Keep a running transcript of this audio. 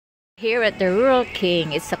Here at the Rural King,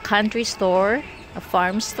 it's a country store, a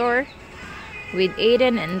farm store, with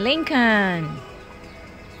Aiden and Lincoln.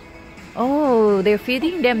 Oh, they're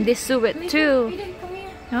feeding them this suet too.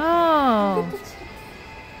 Oh.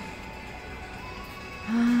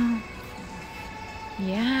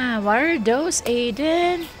 Yeah, what are those,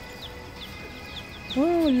 Aiden?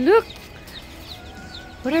 Oh, look.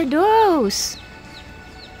 What are those?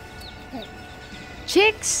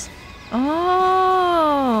 Chicks?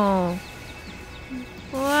 Oh.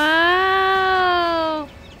 Wow.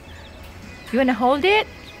 You wanna hold it?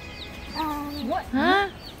 What? Huh?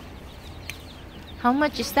 How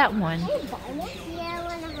much is that one? Yeah, I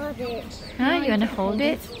wanna hold it. Huh? You wanna hold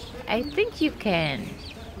it? I think you can.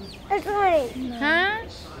 It's right. Huh?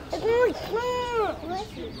 It's really cute.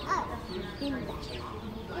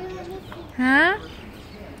 Huh?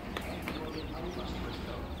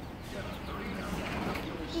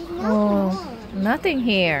 Oh, nothing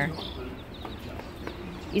here.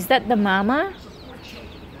 Is that the mama?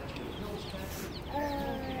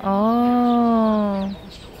 Oh.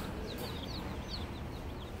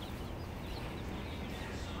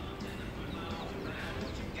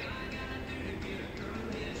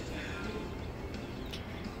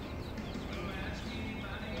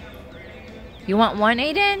 You want one,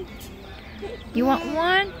 Aiden? You want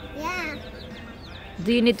one? Yeah.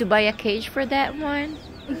 Do you need to buy a cage for that one?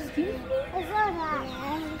 Excuse me? I saw that.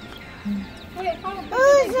 Wait,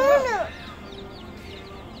 Oh, Zona.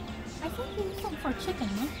 I think you need some for chicken,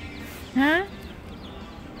 no? Huh?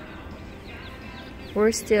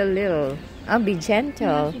 We're still little. I'll be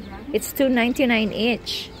gentle. It's $2.99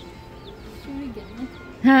 each. Should we get one?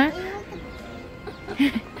 Huh?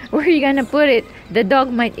 Where are you gonna put it? The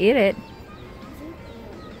dog might eat it.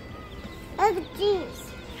 Look at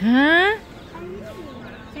these. Huh?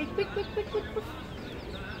 Say quick.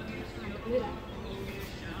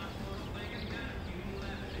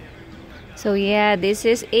 So yeah, this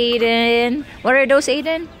is Aiden. What are those,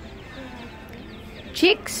 Aiden?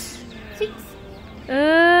 Chicks? Chicks.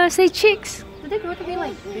 Say chicks. Do they grow to be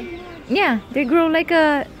like big? Yeah, they grow like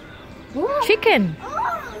a chicken. Oh.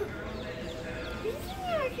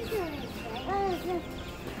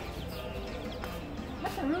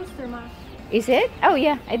 That's a rooster, Ma. Is it? Oh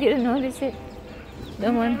yeah, I didn't notice it.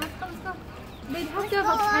 The one. Let's go. They'd have to have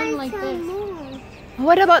a pen like this.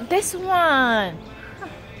 What about this one?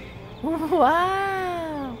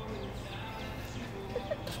 Wow.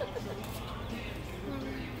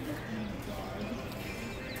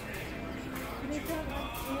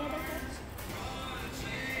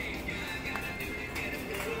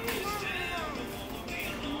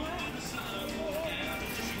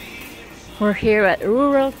 We're here at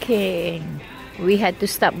Rural King. We had to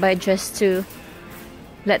stop by just to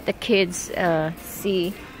let the kids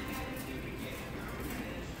see.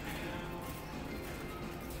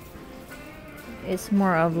 It's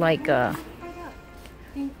more of like a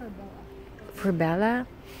Thing for for Bella.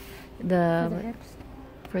 Bella, the For the hips.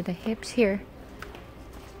 for the hips here.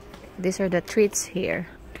 These are the treats here.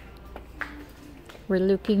 We're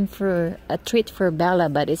looking for a treat for Bella,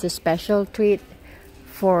 but it's a special treat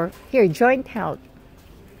for here, joint health.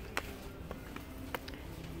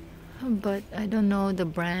 But I don't know the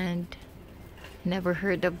brand. Never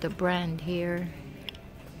heard of the brand here.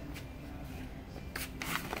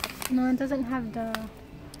 No, it doesn't have the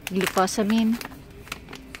Glucosamine.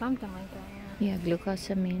 something like that. Yeah,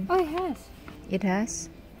 glucosamine. Oh, it has. It has.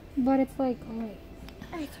 But it's like, oh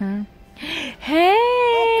wait. Huh? Hey!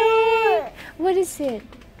 What is it?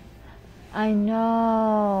 I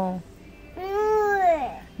know.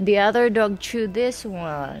 The other dog chewed this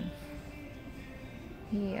one.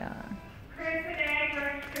 Yeah.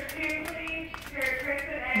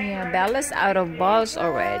 Yeah, Bella's out of balls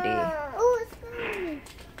already.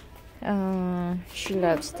 She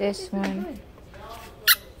loves this one.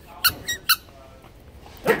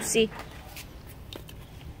 Oopsie.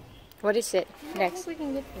 What is it? I Next. think we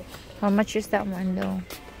can get this. How much is that one though?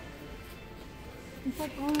 It's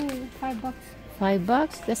like only $5.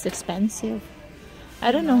 $5? That's expensive.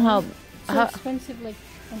 I don't know how So expensive like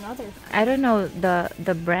another. I don't know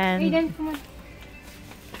the brand. Aiden, come on.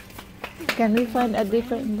 Can we find a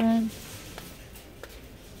different brand?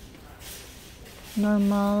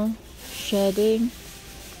 Normal shedding.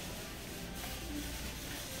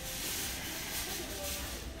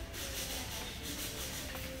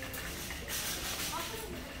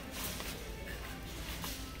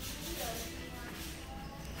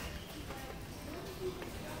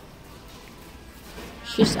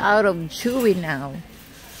 She's out of chewy now.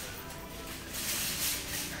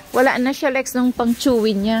 Wala na siya, Lex, nung pang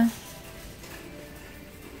chewy niya.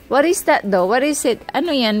 What is that though? What is it?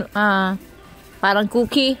 Ano yan? Parang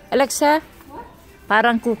cookie, Alexa? What?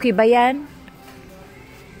 Parang cookie ba yan?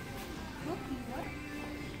 Cookie, what?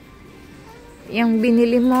 Yung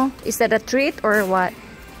binili mo, is that a treat or what?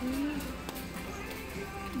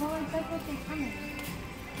 Well, it's like what they coming.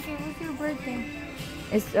 Okay, what's your birthday?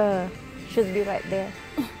 It's should be right there.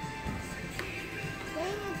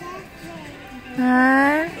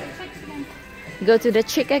 Huh? Go to the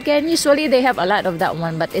chick again. Usually they have a lot of that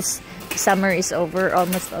one, but it's summer is over,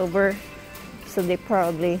 almost over, so they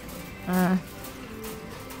probably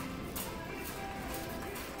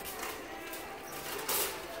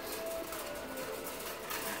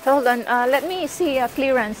hold on. Let me see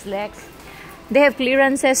clearance, Lex. They have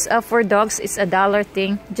clearances for dogs. It's $1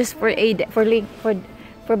 thing, just for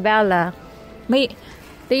Bella.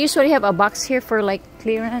 They usually have a box here for like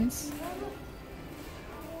clearance.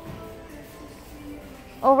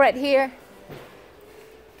 Oh, right here.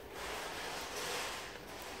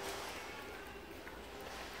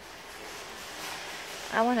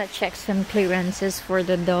 I want to check some clearances for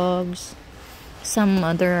the dogs. Some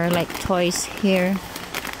other like toys here.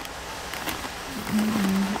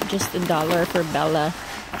 Just $1 for Bella.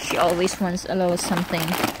 She always wants a little something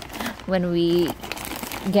when we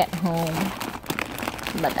get home.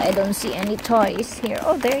 But I don't see any toys here.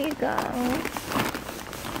 Oh, there you go.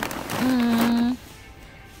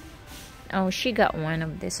 Oh, she got one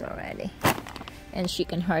of this already. And she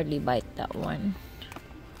can hardly bite that one.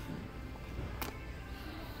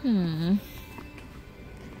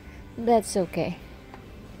 That's okay.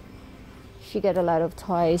 She got a lot of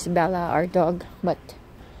toys, Bella, our dog, but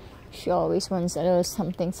she always wants a little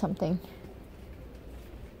something.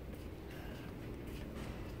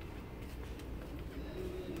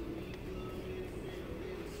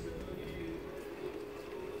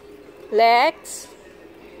 Lex?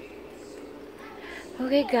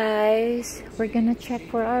 Okay guys, we're gonna check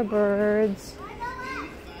for our birds.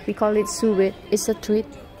 We call it suet. It's a treat.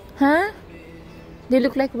 Huh? They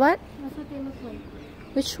look like what? That's what they look like.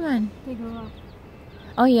 Which one? They grow up.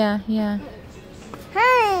 Oh yeah.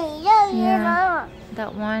 Hey, Yeah.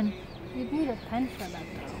 That one. You need a pen for that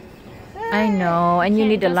though. I know, and you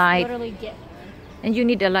need a Just light. literally get one. And you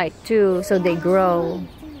need a light too, so they grow.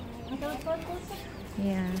 Okay, let's go closer.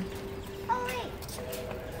 Yeah. Oh, wait.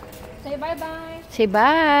 Say bye-bye. Say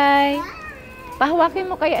bye.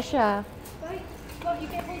 Pahawakin mo kaya siya. Look, you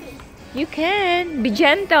can hold it. You can. Be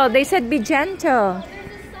gentle. They said be gentle.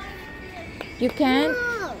 You can?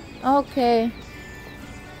 Okay.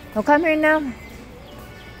 Oh, come here now.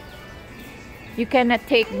 You cannot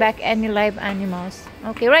take back any live animals.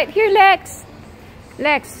 Okay, right here, Lex.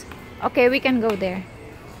 Lex. Okay, we can go there.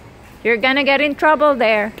 You're gonna get in trouble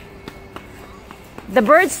there. The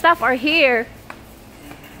bird stuff are here.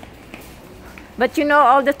 But you know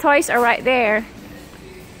all the toys are right there.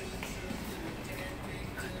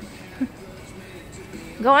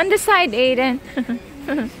 Go on the side, Aiden.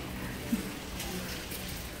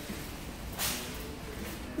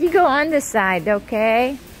 You go on the side,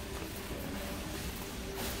 okay?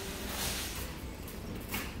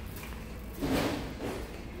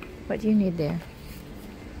 What do you need there?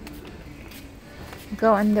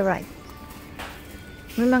 Go on the right.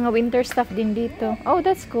 May mga winter stuff din dito. Oh,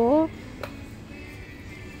 that's cool.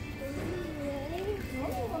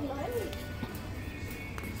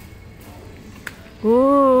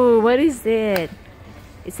 Ooh, what is it?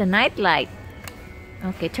 It's a night light.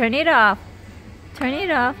 Okay, turn it off. Turn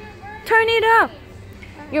it off. Turn it off.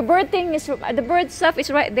 Your bird thing is, the bird stuff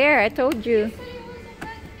is right there. I told you.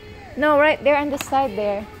 No, right there on the side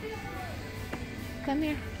there. Come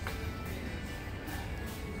here.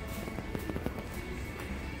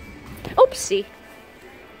 Oopsie.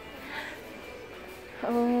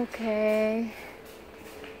 Okay.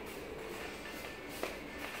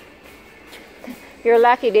 You're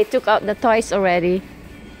lucky they took out the toys already.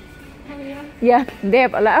 Oh, yeah. Yeah, they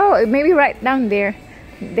have a lot. Oh, maybe right down there.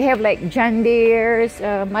 They have like John Deere's,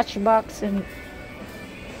 Matchbox, and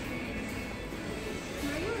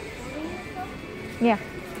yeah.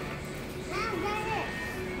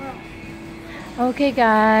 Okay,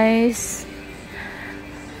 guys.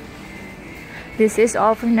 This is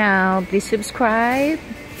all for now. Please subscribe.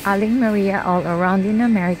 Aling Maria all around in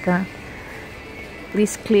America.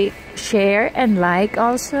 Please click share and like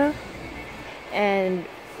also. And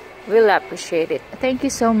we'll appreciate it. Thank you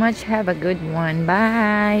so much. Have a good one.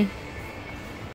 Bye.